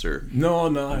success, or no,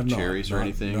 I have cherries or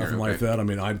anything, nothing like that? I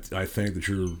mean, I think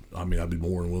that I'd be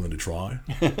more than willing to try.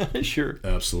 Sure,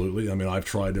 absolutely. I mean, I've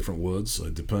tried different woods.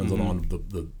 It depends on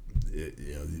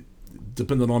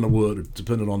depending on the wood, or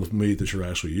depending on the meat that you're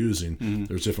actually using.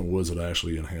 There's different woods that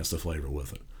actually enhance the flavor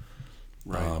with it.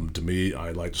 Right. To me,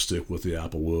 I like to stick with the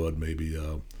apple wood, maybe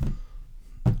a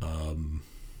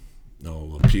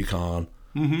pecan,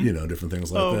 different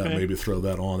things like that. Maybe throw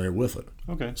that on there with it.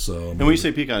 Okay. So, and when you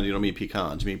say pecan, you don't mean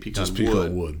pecans. You mean pecan just wood.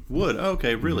 Pecan wood. Wood. Oh,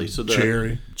 okay, really? So the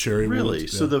cherry. Really? Wood,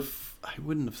 so I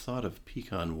wouldn't have thought of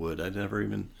pecan wood. I never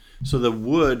even. So the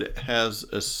wood has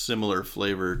a similar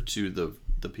flavor to the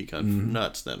pecan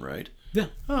nuts, then, right? Yeah.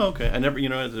 Oh, okay. I never.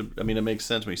 I mean, it makes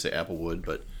sense when you say apple wood,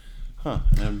 but I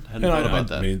hadn't thought about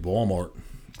that. I mean, Walmart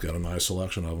got a nice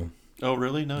selection of them. Oh,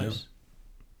 really? Nice. Yeah.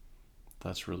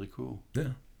 That's really cool.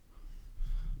 Yeah.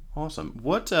 Awesome.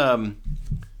 What's one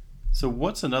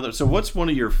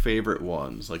of your favorite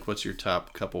ones? Like, what's your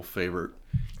top couple favorite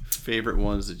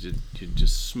ones that you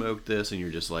just smoked this and you're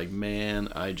just like, man,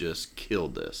 I just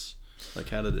killed this? Like,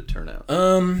 how did it turn out?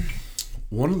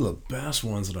 One of the best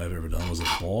ones that I've ever done was a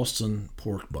Boston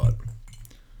pork butt.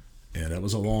 And that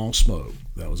was a long smoke.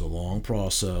 That was a long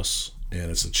process, and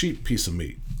it's a cheap piece of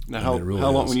meat. Now, how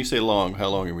long? When you say long, how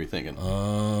long are we thinking?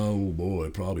 Oh boy,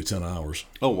 probably 10 hours.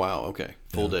 Oh wow, okay,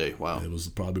 full day. Wow, it was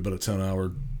probably about a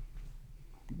 10-hour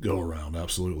go around.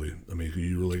 Absolutely. I mean,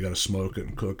 you really got to smoke it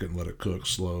and cook it and let it cook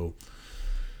slow.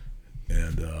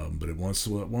 And but once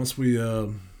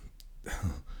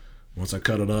I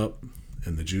cut it up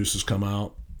and the juices come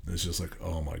out, it's just like,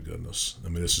 oh my goodness. I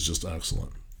mean, this is just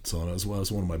excellent. So that's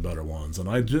one of my better ones. And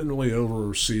I didn't really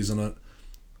over season it.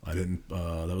 I didn't.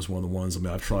 That was one of the ones. I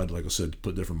mean, I've tried, like I said, to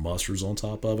put different mustards on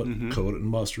top of it, coat it in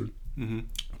mustard,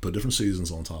 put different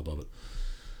seasons on top of it.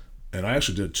 And I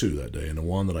actually did 2 that day. And the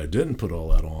one that I didn't put all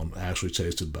that on actually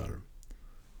tasted better.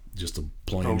 Just a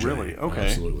plain. Oh, really? Okay.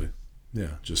 Absolutely.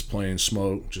 Yeah, just plain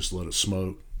smoke. Just let it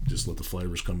smoke. just let the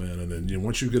flavors come in, and then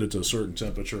once you get it to a certain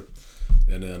temperature,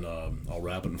 and then I'll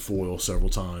wrap it in foil several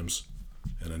times,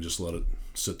 and then just let it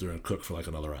sit there and cook for like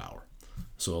another hour.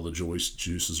 So all the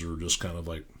juices are just kind of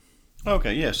like.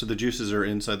 Okay, yeah. So the juices are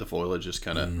inside the foil. It just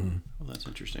kind of. Well, that's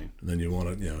interesting. And then you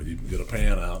want to, you get a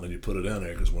pan out and then you put it in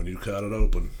there because when you cut it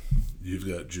open, you've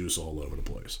got juice all over the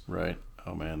place. Right.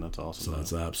 Oh man, that's awesome. So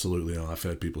that's absolutely. I've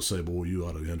had people say, "Boy, you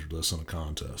ought to enter this in a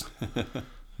contest."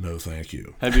 No, thank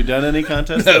you. Have you done any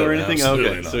contests No, or anything?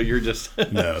 Okay, not. So you're just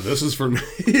no. This is for me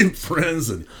and friends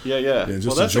and yeah. And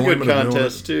Well, that's a good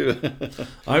contest too.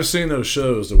 I've seen those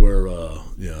shows to where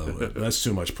that's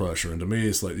too much pressure, and to me,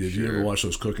 it's like if you ever watch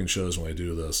those cooking shows when they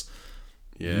do this,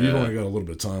 you've only got a little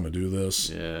bit of time to do this.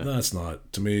 Yeah, that's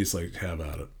not to me. It's like have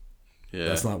at it. Yeah,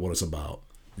 that's not what it's about.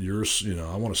 I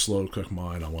want to slow cook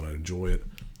mine. I want to enjoy it.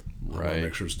 I want to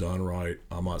make sure it's done right.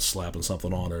 I'm not slapping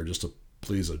something on there just to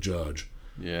please a judge.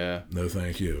 Yeah. No,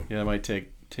 thank you. Yeah, it might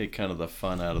take kind of the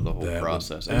fun out of the whole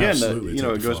process. Again,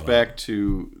 it goes back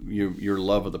to your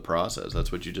love of the process.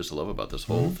 That's what you just love about this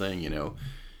whole thing,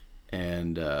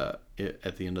 And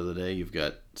at the end of the day, you've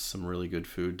got some really good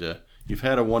food. You've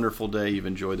had a wonderful day. You've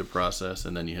enjoyed the process,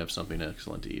 and then you have something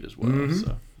excellent to eat as well.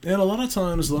 So. And a lot of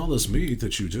times, all this meat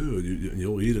that you do,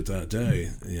 you'll eat it that day.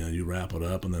 You wrap it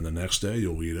up, and then the next day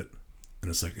you'll eat it,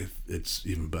 and it's like it's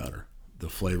even better. The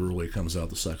flavor really comes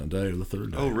out the second day or the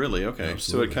third day. Oh, really? Okay.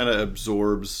 Absolutely. So it kind of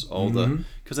absorbs all the.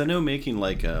 Because I know making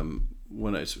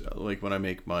when I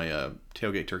make my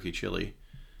tailgate turkey chili,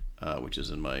 which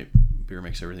is in my Beer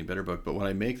Makes Everything Better book. But when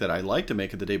I make that, I like to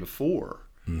make it the day before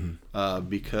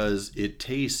because it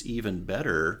tastes even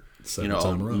better.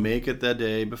 I'll make it that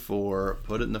day before,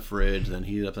 put it in the fridge, then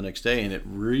heat it up the next day, and it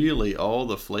really, all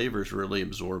the flavors really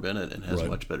absorb in it and has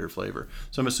much better flavor.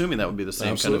 So I'm assuming that would be the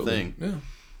same kind of thing. Yeah.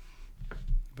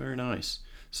 Very nice.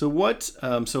 So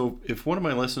so if one of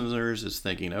my listeners is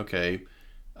thinking, okay,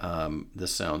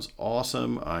 this sounds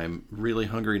awesome. I'm really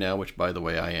hungry now, which by the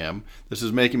way I am. This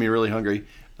is making me really hungry.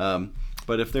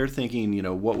 But if they're thinking,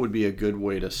 what would be a good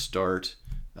way to start?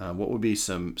 What would be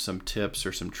some tips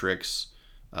or some tricks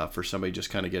for somebody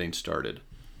just kind of getting started?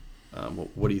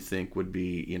 What do you think would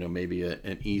be, maybe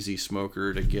an easy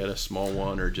smoker to get a small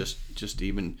one, or just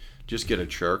get a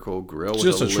charcoal grill with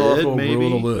just a lid? Just a charcoal maybe?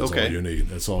 grill with a lid. Okay. All you need.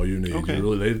 That's all you need. Okay. You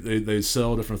really, they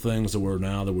sell different things where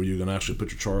you can actually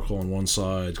put your charcoal on one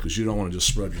side because you don't want to just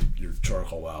spread your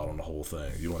charcoal out on the whole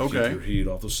thing. You want to keep your heat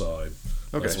off the side.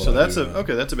 Okay,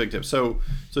 that's a big tip. So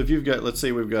if you've got, let's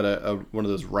say we've got a one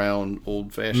of those round,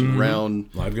 old-fashioned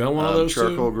round. I've got one of those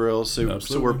charcoal too. grills.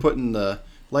 So we're putting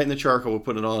lighting the charcoal. We'll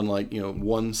put it on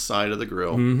one side of the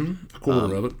grill, a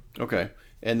quarter of it. Okay,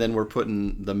 and then we're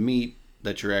putting the meat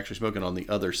that you're actually smoking on the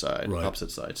other side, opposite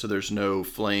side. So there's no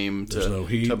flame no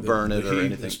heat to burn it or heat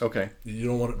anything. Okay, you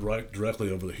don't want it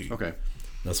directly over the heat. Okay,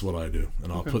 that's what I do,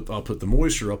 and I'll put the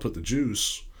moisture. I'll put the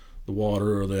juice, the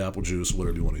water or the apple juice,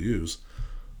 whatever you want to use,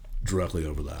 directly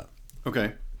over that.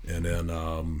 Okay, and then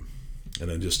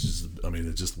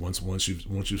just once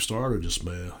you've started, just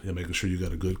making sure you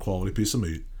got a good quality piece of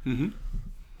meat. Mm-hmm.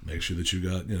 Make sure that you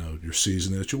got your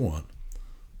seasoning that you want,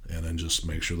 and then just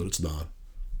make sure that it's done.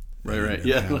 Right.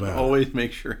 Yeah, always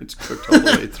make sure it's cooked all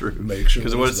the way through. Make sure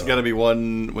because what's got to be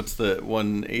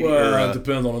 180. Well, it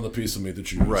depends on the piece of meat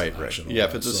that you use. Right. Yeah,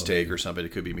 if it's a steak or something,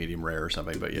 it could be medium rare or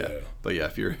something. But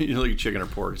if you're like chicken or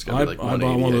pork, it's got to be like 180.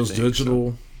 I bought one of those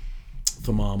digital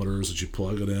thermometers that you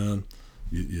plug it in.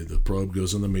 The probe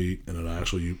goes in the meat, and it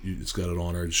actually it's got it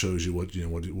on there. It shows you what do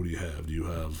you have. Do you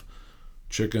have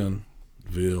chicken,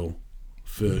 veal,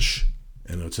 fish,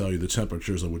 and it'll tell you the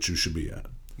temperatures at which you should be at.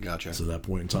 Gotcha. So at that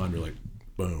point in time, you're like,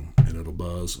 boom, and it'll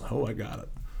buzz. Oh, I got it.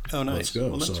 Oh, nice. Let's go.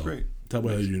 Well, that's great. That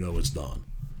way it's done.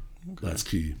 Okay. That's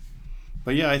key.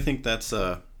 But yeah, I think that's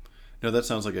that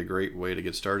sounds like a great way to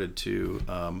get started too.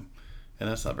 And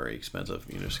that's not very expensive.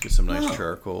 Just get some nice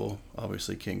charcoal.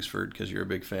 Obviously, Kingsford, because you're a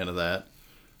big fan of that.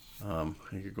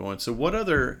 You're going. So what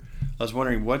other? I was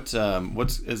wondering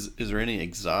is there any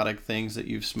exotic things that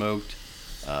you've smoked?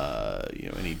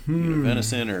 Any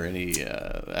venison or any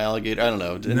alligator? I don't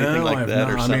know, anything like that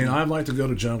or something. I'd like to go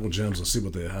to Jungle Jim's and see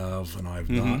what they have, and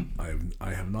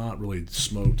I have not really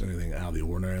smoked anything out of the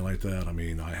ordinary like that. I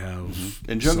mean, I have.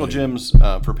 And Jungle Jim's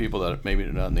for people that maybe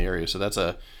are not in the area, so that's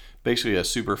basically a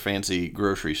super fancy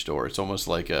grocery store. It's almost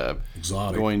like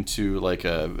going to like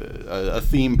a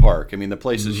theme park. I mean, the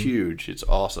place is huge. It's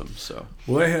awesome. So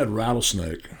they had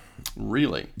rattlesnake.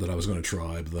 Really? That I was going to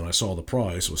try, but then I saw the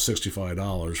price was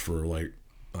 $65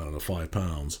 for 5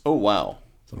 pounds. Oh wow!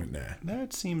 So I'm like, nah.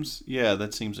 That seems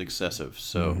excessive.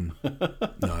 So no,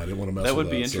 I didn't want to mess with that. That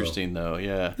would be interesting though.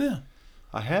 Yeah.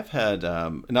 I have had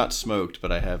not smoked,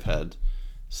 but I have had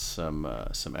some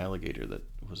alligator that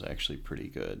was actually pretty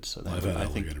good. So that I've had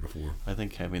alligator before. I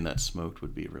think having that smoked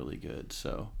would be really good.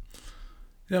 So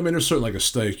Yeah, I mean, there's certainly like a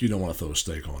steak. You don't want to throw a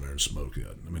steak on there and smoke it.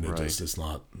 I mean, Right. it's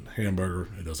not hamburger.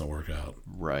 It doesn't work out.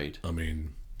 right, I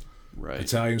mean, right,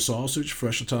 Italian sausage,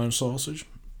 fresh Italian sausage.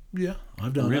 Yeah,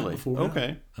 I've done that really before. Yeah.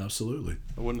 okay. Absolutely.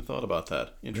 I wouldn't have thought about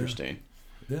that. Interesting.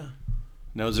 Yeah.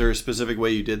 Now, is there a specific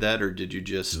way you did that, or did you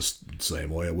just Just the same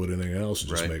way I would anything else.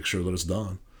 Just Right. make sure that it's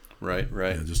done. right?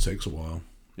 And it just takes a while.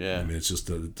 Yeah. I mean, it's just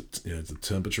the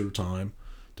temperature, time,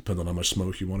 depending on how much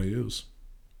smoke you want to use.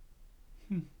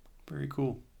 Very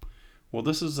cool. Well,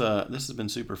 this has been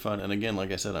super fun, and again,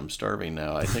 like I said, I'm starving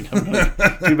now. I think I'm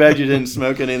gonna, too bad you didn't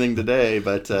smoke anything today,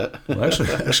 but Well, actually,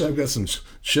 I've got some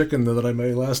chicken that I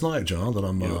made last night, John. That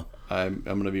I'm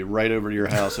going to be right over to your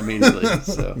house immediately.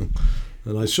 So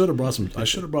and I should have brought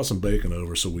some bacon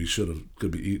over, so we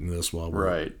could be eating this while we're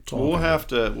right, talking. we'll have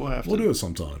to We'll do it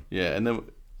sometime. yeah, and then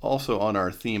also on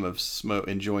our theme of smoke,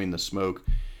 enjoying the smoke,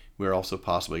 we're also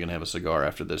possibly going to have a cigar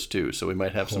after this too. So we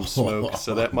might have some smoke,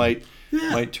 so that might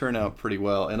turn out pretty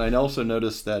well. And I also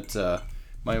noticed that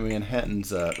my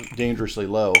Manhattan's dangerously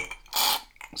low,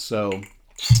 so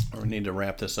we need to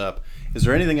wrap this up. Is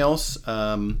there anything else?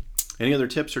 Any other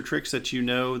tips or tricks that you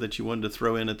know that you wanted to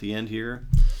throw in at the end here?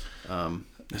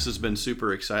 This has been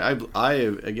super exciting.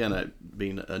 Again,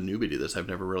 being a newbie to this, I've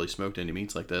never really smoked any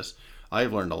meats like this.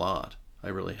 I've learned a lot. I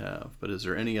really have. But is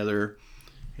there any other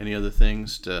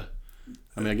things to?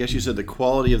 I mean, I guess you said the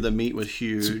quality of the meat was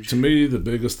huge. To me, the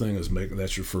biggest thing is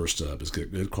that's your first step is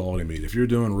get good quality meat. If you're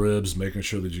doing ribs, making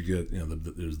sure that you get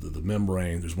there's the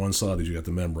membrane. There's one side that you got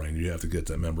the membrane. You have to get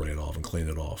that membrane off and clean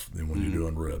it off. And when you're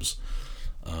doing ribs,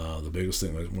 the biggest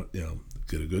thing is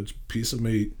get a good piece of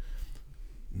meat,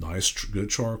 nice good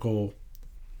charcoal,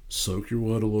 soak your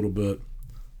wood a little bit.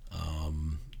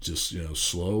 Just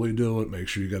slowly do it. Make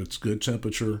sure you got its good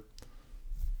temperature.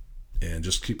 And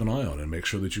just keep an eye on it and make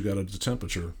sure that you got the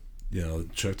temperature.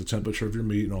 Check the temperature of your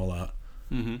meat and all that,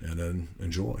 and then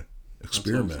enjoy,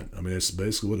 experiment. Awesome. I mean, it's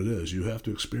basically what it is. You have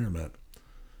to experiment.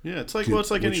 Yeah, it's like Get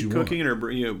any what you cooking or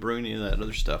brewing and that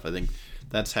other stuff. I think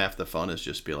that's half the fun is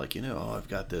just be like, I've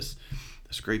got this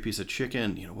great piece of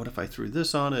chicken. What if I threw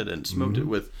this on it and smoked it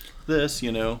with this?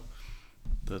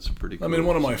 That's pretty cool. I mean,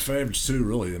 one of my favorites too,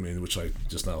 really. I mean, which I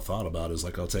just now thought about is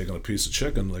like I'll take on a piece of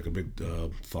chicken, like a big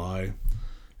thigh,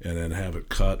 and then have it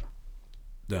cut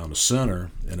down the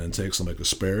center, and then take some like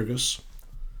asparagus,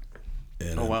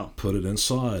 and put it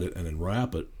inside it, and then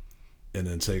wrap it, and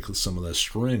then take some of that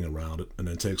string around it, and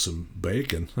then take some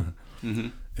bacon,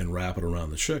 and wrap it around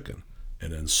the chicken,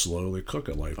 and then slowly cook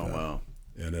it like that. Oh wow!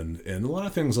 And a lot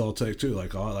of things I'll take too.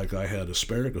 Like I had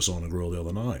asparagus on the grill the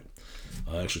other night.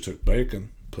 I actually took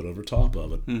bacon, put over top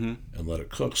of it, and let it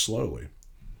cook slowly.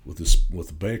 With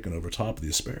the bacon over top of the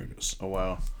asparagus. Oh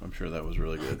wow! I'm sure that was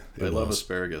really good. I love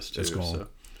asparagus too. It's gone. So.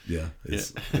 Yeah,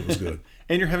 it was good.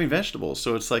 And you're having vegetables,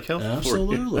 so it's like healthy.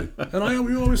 Absolutely. And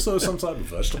we always throw some type of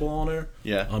vegetable on there.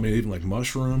 Yeah. I mean, even like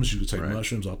mushrooms. You could take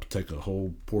mushrooms. I'll take a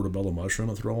whole portobello mushroom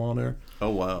and throw on there. Oh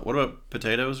wow! What about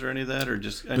potatoes or any of that, or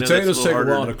just potatoes take a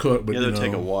while to cook, but they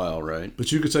take a while, right?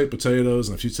 But you could take potatoes,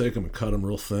 and if you take them and cut them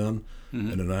real thin,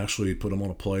 and then actually put them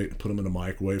on a plate, put them in the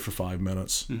microwave for 5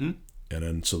 minutes. And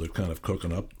then so they're kind of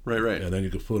cooking up. Right. And then you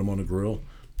could put them on the grill.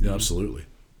 Yeah, absolutely.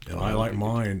 And I like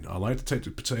mine. I like to take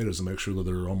the potatoes and make sure that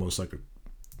they're almost like a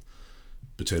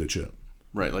potato chip.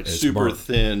 Right, like super burnt,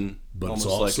 thin, but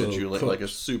almost like a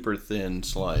super thin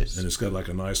slice. And it's got like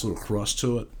a nice little crust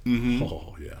to it.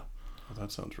 Oh, yeah. Oh,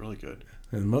 that sounds really good.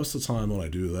 And most of the time when I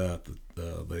do that,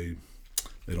 they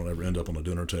don't ever end up on the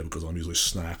dinner table because I'm usually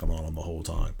snacking on them the whole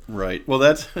time. Right. Well,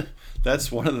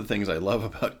 that's one of the things I love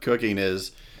about cooking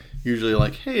is usually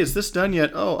like, hey, is this done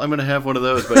yet? Oh, I'm going to have one of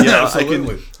those. But yeah,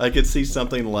 I could see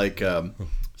something like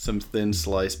some thin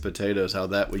sliced potatoes.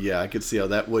 I could see how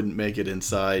that wouldn't make it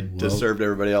inside to serve to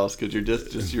everybody else because you're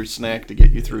just your snack to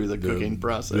get you through the cooking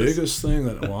process. The biggest thing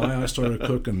that why I started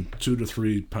cooking 2 to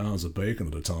 3 pounds of bacon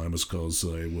at a time is because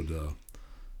they would,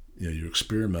 you're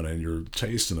experimenting, you're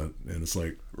tasting it, and it's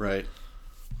like, right.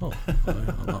 Oh,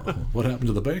 what happened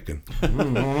to the bacon? I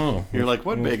don't know. You're like,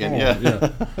 what bacon?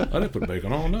 Yeah. I didn't put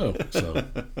bacon on, no. So,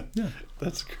 yeah.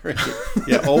 That's great.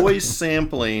 Yeah, always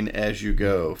sampling as you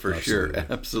go, for Absolutely. sure.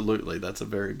 Absolutely. That's a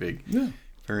very big,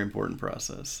 very important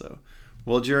process. So,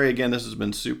 well, Jerry, again, this has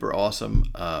been super awesome.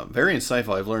 Very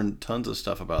insightful. I've learned tons of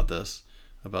stuff about this,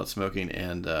 about smoking.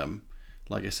 And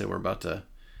like I said, we're about to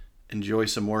enjoy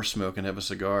some more smoke and have a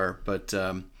cigar. But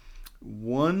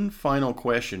one final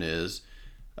question is,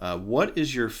 what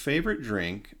is your favorite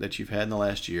drink that you've had in the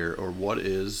last year, or what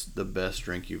is the best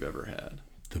drink you've ever had?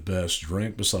 The best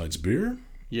drink besides beer?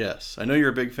 Yes, I know you're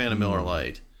a big fan of Miller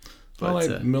Lite. But, I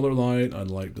like Miller Lite. I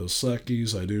like Dos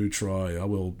Equis. I do try.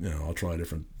 I'll try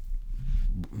different,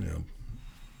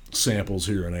 samples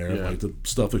here and there, like the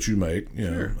stuff that you make.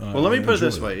 Sure. Well, let me put it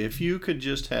this way: if you could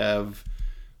just have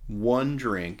one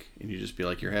drink, and you just be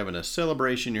like, you're having a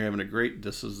celebration, you're having a great.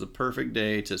 This is the perfect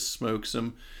day to smoke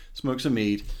some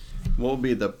meat. What would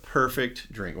be the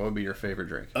perfect drink? What would be your favorite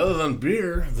drink? Other than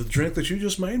beer, the drink that you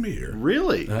just made me here.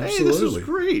 Really? Absolutely. Hey, this is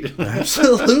great.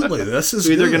 Absolutely. This is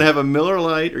so either going to have a Miller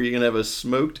Lite or you're going to have a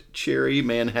smoked cherry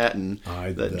Manhattan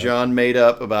that John made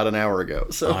up about an hour ago.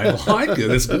 So I like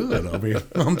it. It's good. I mean,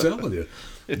 I'm telling you.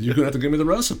 You're going to have to give me the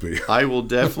recipe. I will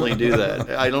definitely do that.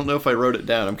 I don't know if I wrote it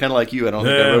down. I'm kind of like you. I don't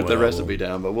think I wrote the recipe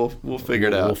down, but we'll figure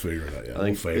it out. We'll figure it out, yeah.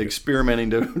 I think experimenting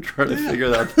to try to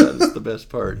figure out that is the best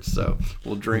part. So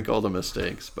we'll drink all the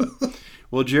mistakes. But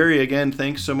well, Jerry, again,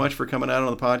 thanks so much for coming out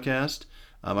on the podcast.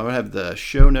 I'm going to have the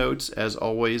show notes, as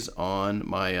always, on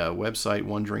my website,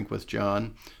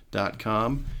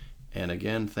 onedrinkwithjohn.com. And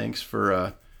again, thanks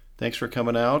for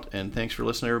coming out, and thanks for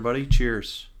listening, everybody.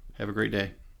 Cheers. Have a great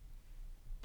day.